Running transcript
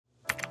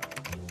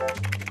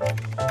Hey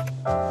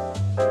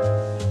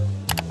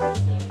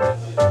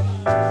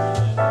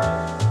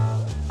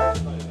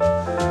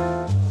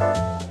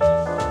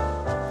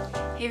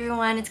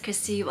everyone, it's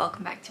Christy.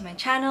 Welcome back to my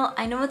channel.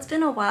 I know it's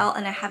been a while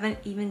and I haven't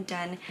even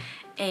done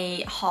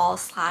a haul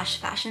slash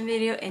fashion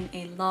video in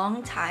a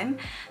long time.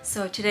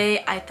 So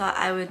today I thought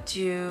I would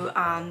do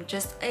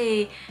just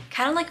a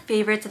kind of like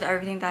favorites of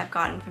everything that I've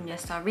gotten from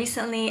Yesstyle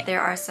recently.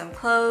 There are some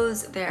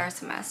clothes, there are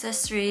some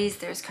accessories,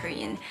 there's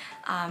Korean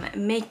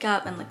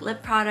makeup and like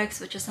lip products,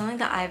 which is something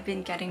that I've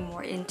been getting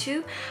more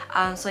into.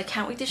 So I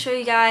can't wait to show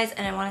you guys,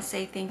 and I want to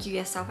say thank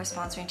you Yesstyle for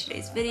sponsoring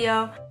today's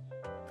video.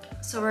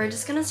 So we're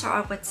just gonna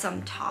start off with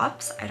some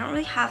tops. I don't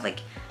really have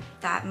like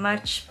that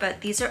much, but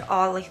these are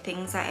all like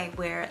things that I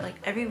wear like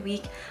every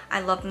week.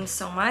 I love them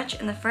so much.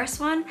 And the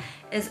first one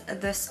is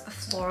this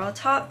floral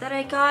top that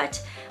I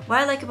got. What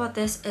I like about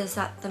this is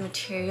that the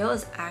material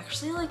is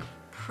actually like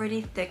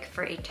pretty thick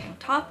for a tank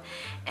top,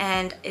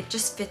 and it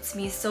just fits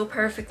me so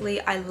perfectly.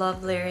 I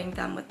love layering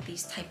them with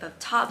these type of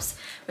tops,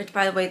 which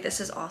by the way,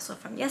 this is also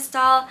from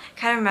Yesstyle.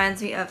 Kind of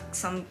reminds me of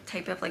some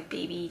type of like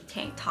baby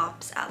tank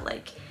tops at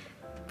like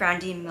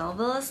Brandy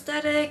Melville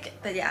aesthetic.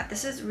 But yeah,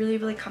 this is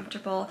really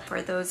comfortable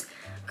for those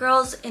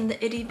girls in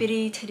the itty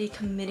bitty titty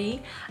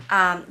committee.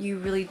 You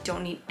really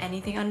don't need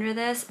anything under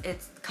this.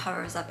 It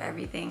covers up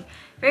everything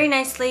very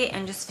nicely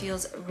and just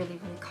feels really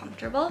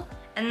comfortable.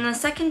 And then the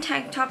second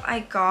tank top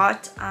I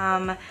got,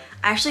 I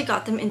actually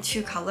got them in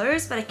two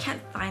colors, but I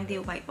can't find the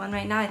white one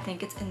right now. I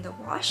think it's in the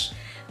wash.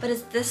 But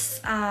it's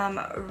this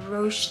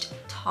ruched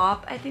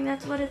top, I think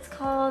that's what it's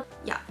called.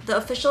 Yeah, the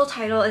official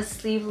title is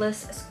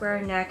sleeveless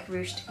square neck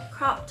ruched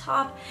crop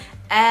top,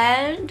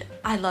 and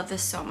I love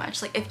this so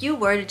much. Like if you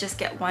were to just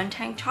get one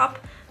tank top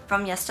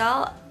from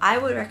Yesstyle, I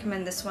would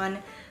recommend this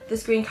one.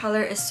 This green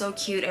color is so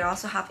cute. I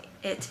also have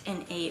it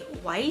in a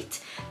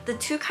white. The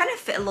two kind of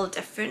fit a little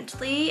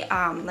differently,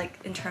 like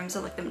in terms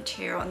of like the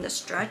material and the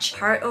stretch.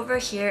 Part over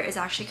here is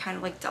actually kind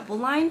of like double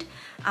lined,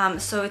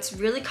 so it's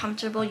really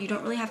comfortable. You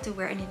don't really have to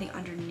wear anything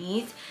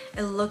underneath.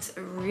 It looks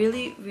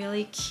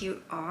really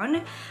cute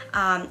on,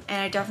 and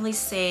I definitely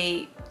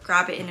say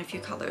grab it in a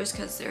few colors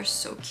because they're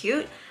so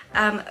cute.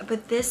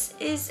 But this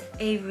is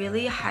a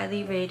really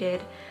highly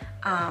rated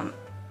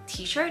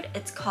t-shirt.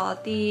 It's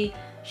called the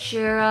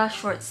Shira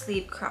short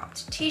sleeve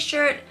cropped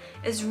t-shirt.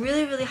 Is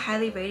really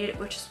highly rated,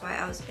 which is why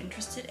I was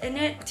interested in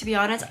it. To be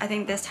honest, I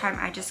think this time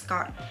I just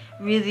got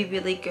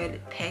really good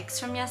pics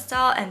from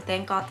Yesstyle, and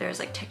thank God there's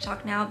like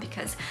TikTok now,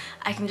 because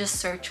I can just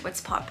search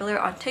what's popular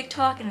on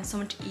TikTok and it's so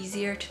much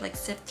easier to like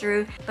sift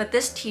through. But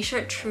this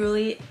t-shirt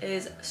truly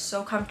is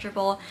so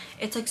comfortable.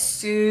 It's like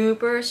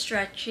super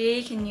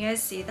stretchy. Can you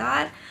guys see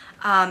that?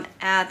 And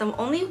the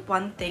only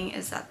one thing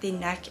is that the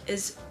neck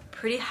is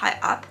pretty high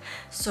up,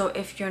 so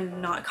if you're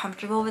not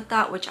comfortable with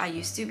that, which I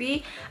used to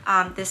be,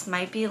 this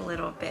might be a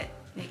little bit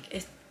like,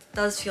 it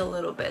does feel a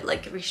little bit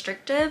like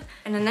restrictive.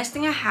 And the next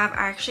thing I have,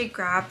 I actually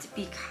grabbed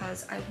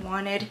because I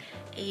wanted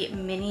a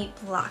mini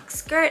black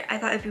skirt. I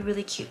thought it'd be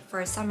really cute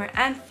for summer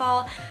and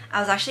fall. I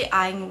was actually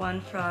eyeing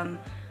one from,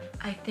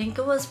 I think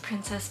it was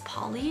Princess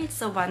Polly. It's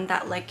the one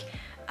that like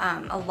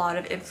a lot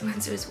of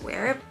influencers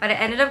wear, but I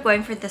ended up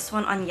going for this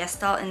one on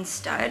Yesstyle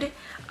instead,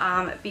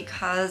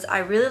 because I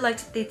really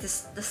liked the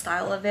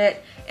style of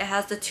it. It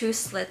has the two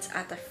slits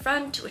at the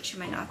front, which you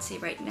might not see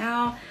right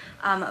now,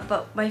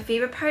 but my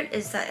favorite part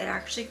is that it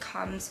actually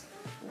comes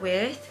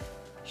with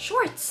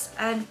shorts,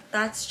 and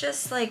that's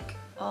just like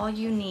all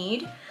you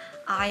need.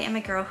 I am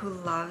a girl who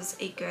loves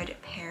a good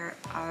pair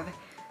of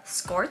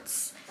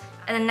skirts.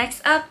 And then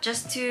next up,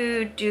 just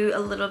to do a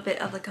little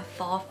bit of like a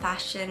fall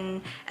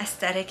fashion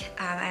aesthetic,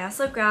 I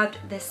also grabbed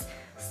this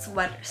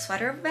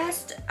sweater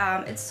vest.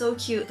 It's so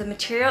cute. The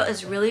material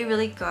is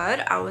really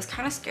good. I was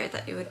kind of scared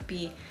that it would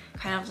be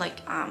kind of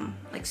like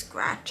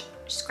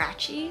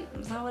scratchy,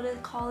 is that what they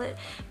call it?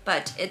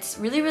 But it's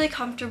really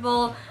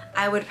comfortable.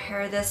 I would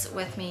pair this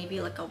with maybe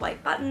like a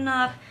white button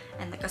up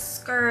and like a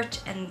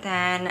skirt. And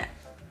then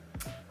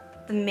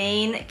the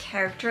main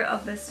character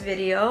of this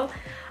video,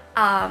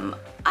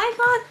 I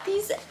got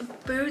these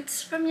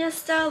boots from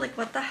Yesstyle. Like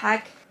what the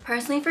heck?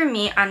 Personally for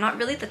me, I'm not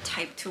really the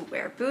type to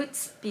wear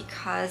boots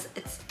because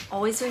it's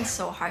always been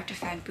so hard to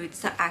find boots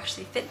that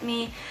actually fit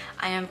me.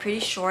 I am pretty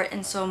short,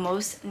 and so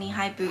most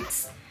knee-high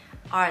boots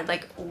are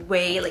like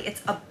way, like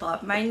it's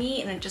above my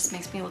knee, and it just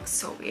makes me look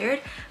so weird.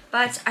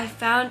 But I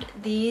found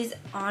these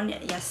on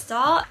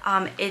Yesstyle.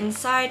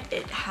 Inside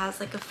it has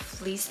like a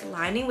fleece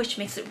lining, which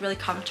makes it really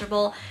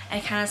comfortable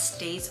and it kind of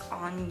stays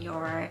on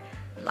your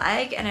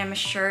leg, and I'm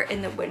sure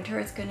in the winter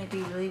it's going to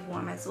be really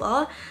warm as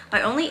well.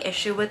 My only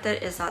issue with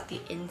it is that the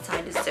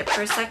inside is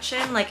zipper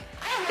section, like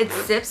it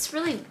zips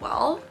really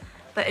well,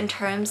 but in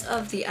terms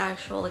of the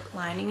actual like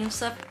lining and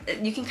stuff,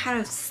 you can kind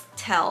of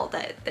tell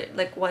that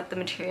like what the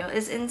material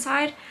is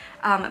inside,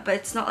 but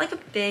it's not like a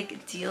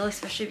big deal,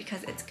 especially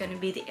because it's going to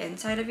be the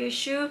inside of your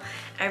shoe.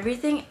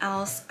 Everything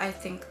else I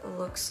think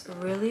looks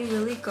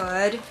really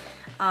good.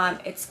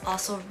 It's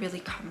also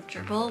really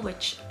comfortable,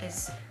 which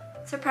is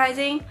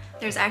surprising.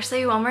 There's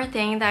actually one more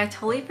thing that I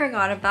totally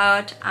forgot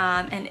about,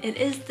 and it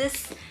is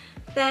this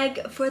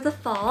bag for the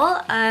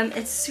fall.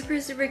 It's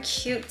super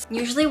cute.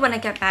 Usually when I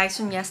get bags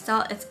from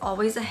Yesstyle, it's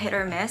always a hit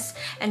or miss,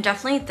 and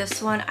definitely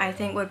this one I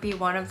think would be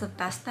one of the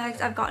best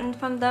bags I've gotten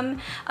from them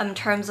in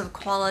terms of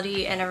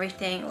quality and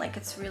everything. Like,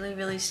 it's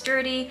really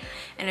sturdy,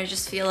 and I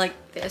just feel like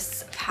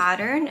this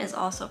pattern is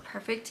also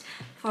perfect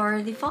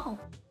for the fall.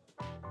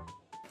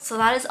 So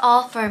that is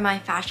all for my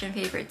fashion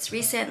favorites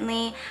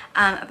recently,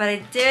 but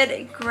I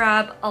did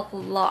grab a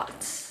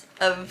lot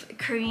of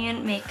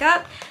Korean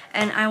makeup,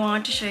 and I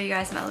wanted to show you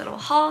guys my little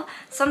haul.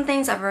 Some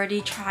things I've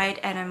already tried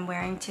and I'm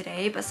wearing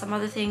today, but some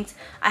other things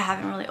I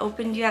haven't really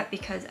opened yet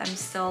because I'm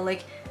still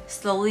like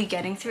slowly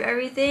getting through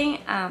everything.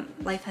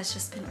 Life has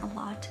just been a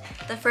lot.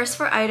 The first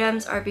 4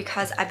 items are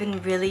because I've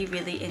been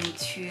really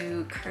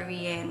into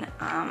Korean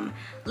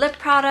lip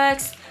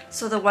products.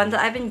 So the one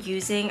that I've been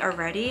using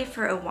already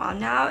for a while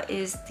now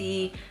is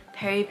the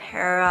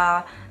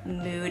Peripera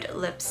Mood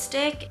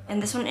Lipstick,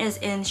 and this one is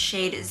in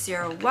shade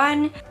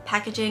 01.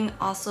 Packaging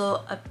also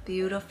a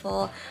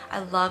beautiful. I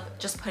love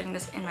just putting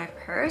this in my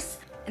purse.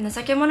 And the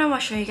second one I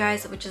want to show you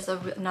guys, which is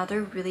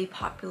another really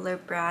popular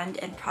brand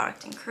and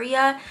product in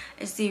Korea,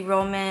 is the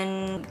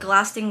Roman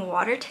Lasting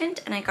Water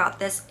Tint, and I got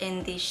this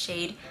in the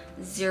shade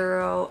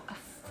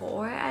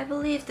 04, I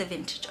believe, the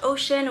Vintage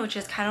Ocean, which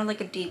is kind of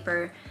like a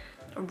deeper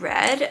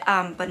red,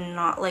 but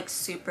not like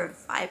super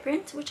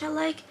vibrant, which I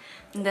like.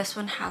 And this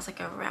one has like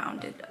a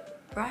rounded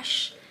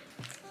brush.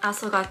 I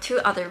also got 2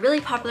 other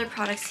really popular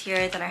products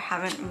here that I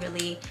haven't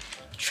really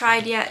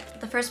tried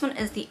yet. The first one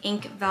is the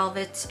Ink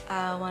Velvet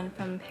one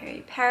from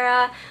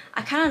Peripera.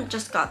 I kind of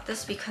just got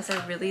this because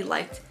I really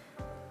liked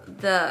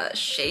the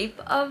shape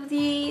of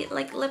the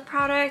like lip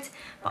product,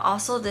 but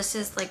also this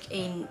is like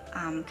a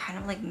kind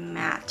of like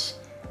matte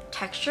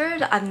texture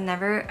that I've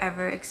never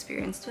ever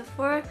experienced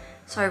before,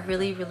 so I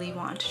really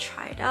want to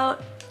try it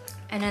out.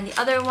 And then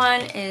the other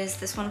one is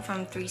this one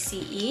from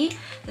 3CE.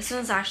 This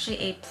one's actually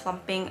a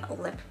plumping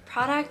lip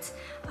product,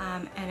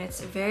 and it's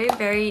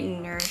very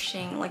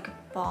nourishing, like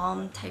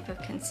balm type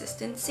of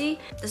consistency.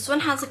 This one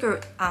has like a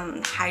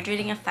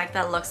hydrating effect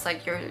that looks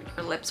like your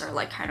lips are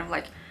like kind of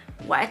like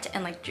wet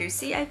and like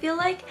juicy, I feel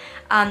like,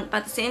 but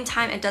at the same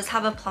time it does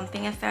have a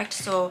plumping effect,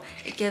 so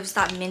it gives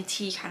that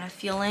minty kind of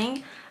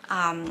feeling,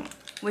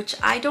 which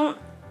I don't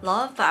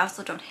love but I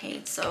also don't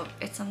hate, so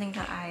it's something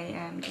that I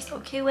am just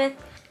okay with.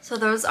 So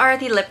those are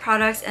the lip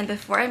products, and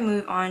before I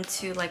move on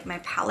to like my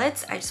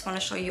palettes, I just want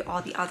to show you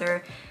all the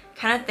other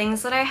kind of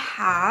things that I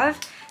have.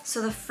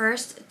 So the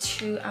first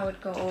 2 I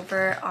would go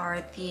over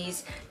are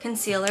these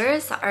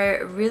concealers that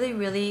are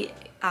really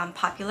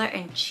popular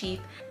and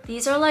cheap.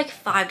 These are like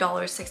 $5,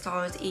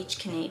 $6 each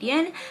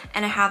Canadian,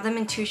 and I have them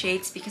in 2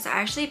 shades because I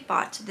actually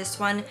bought this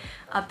one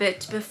a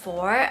bit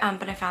before,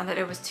 but I found that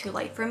it was too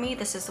light for me.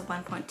 This is the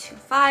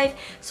 1.25,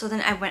 so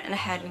then I went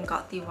ahead and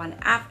got the one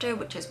after,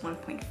 which is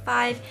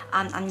 1.5.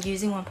 I'm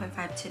using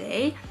 1.5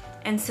 today,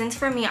 and since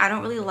for me I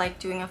don't really like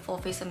doing a full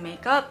face of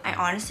makeup, I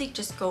honestly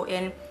just go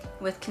in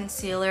with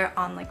concealer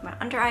on like my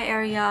under eye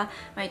area,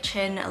 my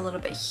chin, a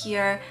little bit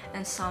here,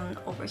 and some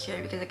over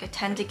here because like I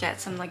tend to get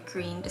some like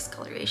green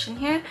discoloration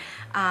here.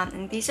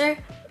 And these are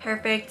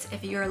perfect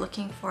if you're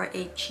looking for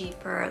a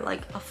cheaper,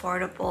 like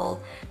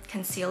affordable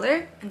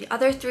concealer. And the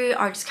other 3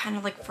 are just kind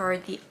of like for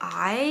the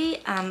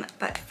eye.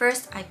 But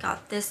first I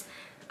got this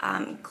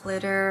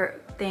glitter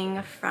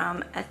thing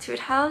from Etude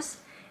House.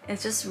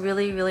 It's just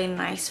really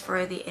nice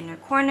for the inner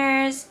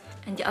corners.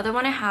 And the other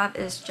one I have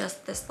is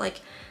just this like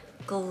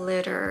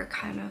glitter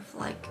kind of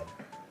like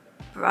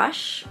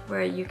brush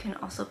where you can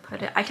also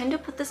put it. I tend to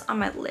put this on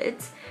my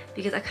lids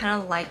because I kind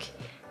of like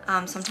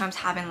sometimes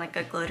having like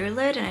a glitter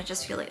lid, and I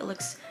just feel like it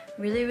looks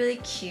really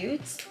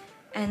cute.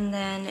 And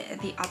then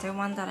the other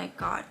one that I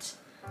got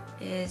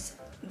is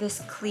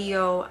this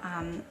CLIO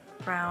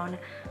brown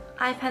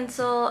eye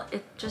pencil.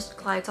 It just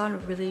glides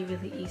on really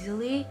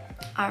easily.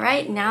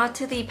 Alright, now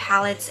to the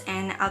palettes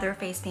and other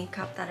face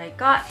makeup that I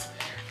got.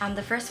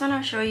 The first one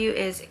I'll show you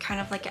is kind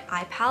of like an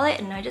eye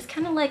palette, and I just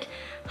kind of like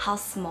how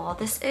small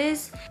this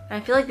is.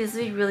 And I feel like these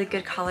would be really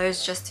good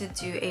colors just to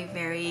do a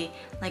very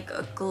like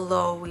a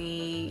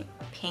glowy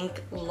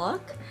pink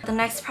look. The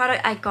next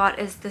product I got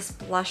is this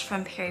blush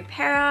from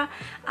Peripera,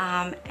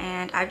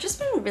 and I've just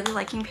been really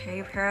liking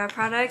Peripera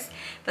products,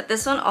 but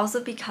this one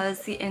also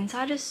because the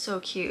inside is so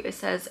cute. It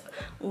says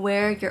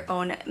wear your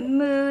own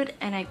mood,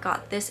 and I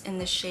got this in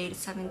the shade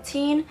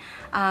 17,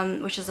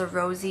 which is a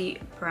rosy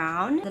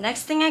brown. The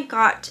next thing I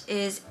got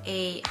is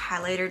a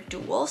highlighter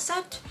dual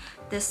set.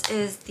 This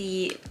is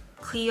the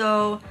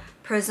CLIO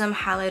Prism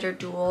Highlighter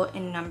Dual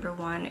in number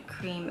 1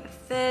 Cream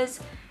Fizz,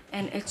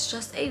 and it's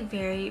just a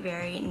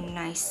very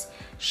nice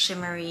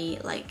shimmery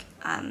like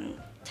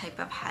type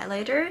of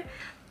highlighter.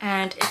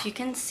 And if you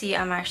can see,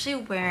 I'm actually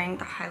wearing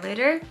the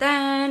highlighter.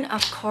 Then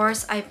of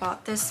course I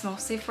bought this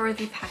mostly for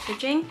the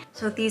packaging.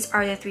 So these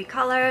are the 3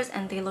 colors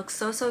and they look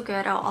so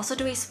good. I'll also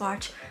do a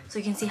swatch so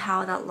you can see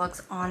how that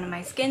looks on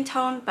my skin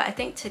tone, but I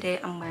think today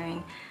I'm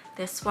wearing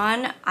this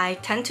one. I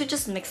tend to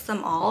just mix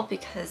them all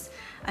because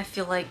I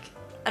feel like,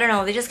 I don't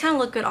know, they just kind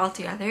of look good all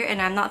together,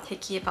 and I'm not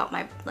picky about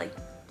my like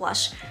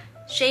blush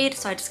shade,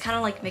 so I just kind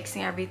of like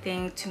mixing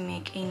everything to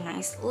make a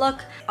nice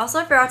look. Also,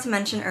 I forgot to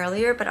mention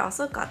earlier, but I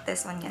also got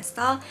this on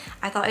Yesstyle.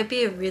 I thought it'd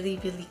be a really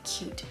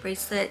cute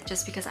bracelet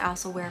just because I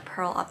also wear a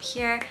pearl up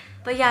here.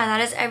 But yeah, that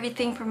is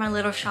everything for my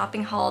little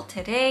shopping haul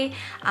today.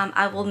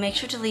 I will make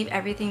sure to leave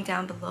everything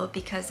down below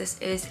because this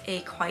is a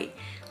quite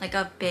like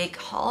a big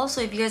haul.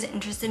 So if you guys are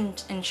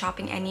interested in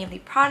shopping any of the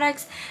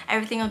products,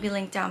 everything will be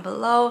linked down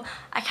below.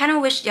 I kind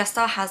of wish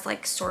Yesstyle has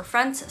like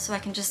storefronts so I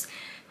can just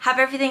have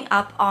everything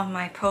up on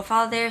my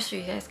profile there so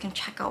you guys can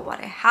check out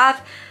what I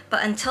have.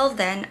 But until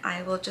then,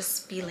 I will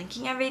just be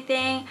linking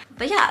everything.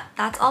 But yeah,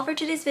 that's all for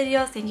today's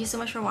video. Thank you so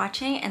much for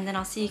watching, and then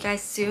I'll see you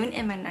guys soon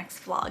in my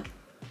next vlog.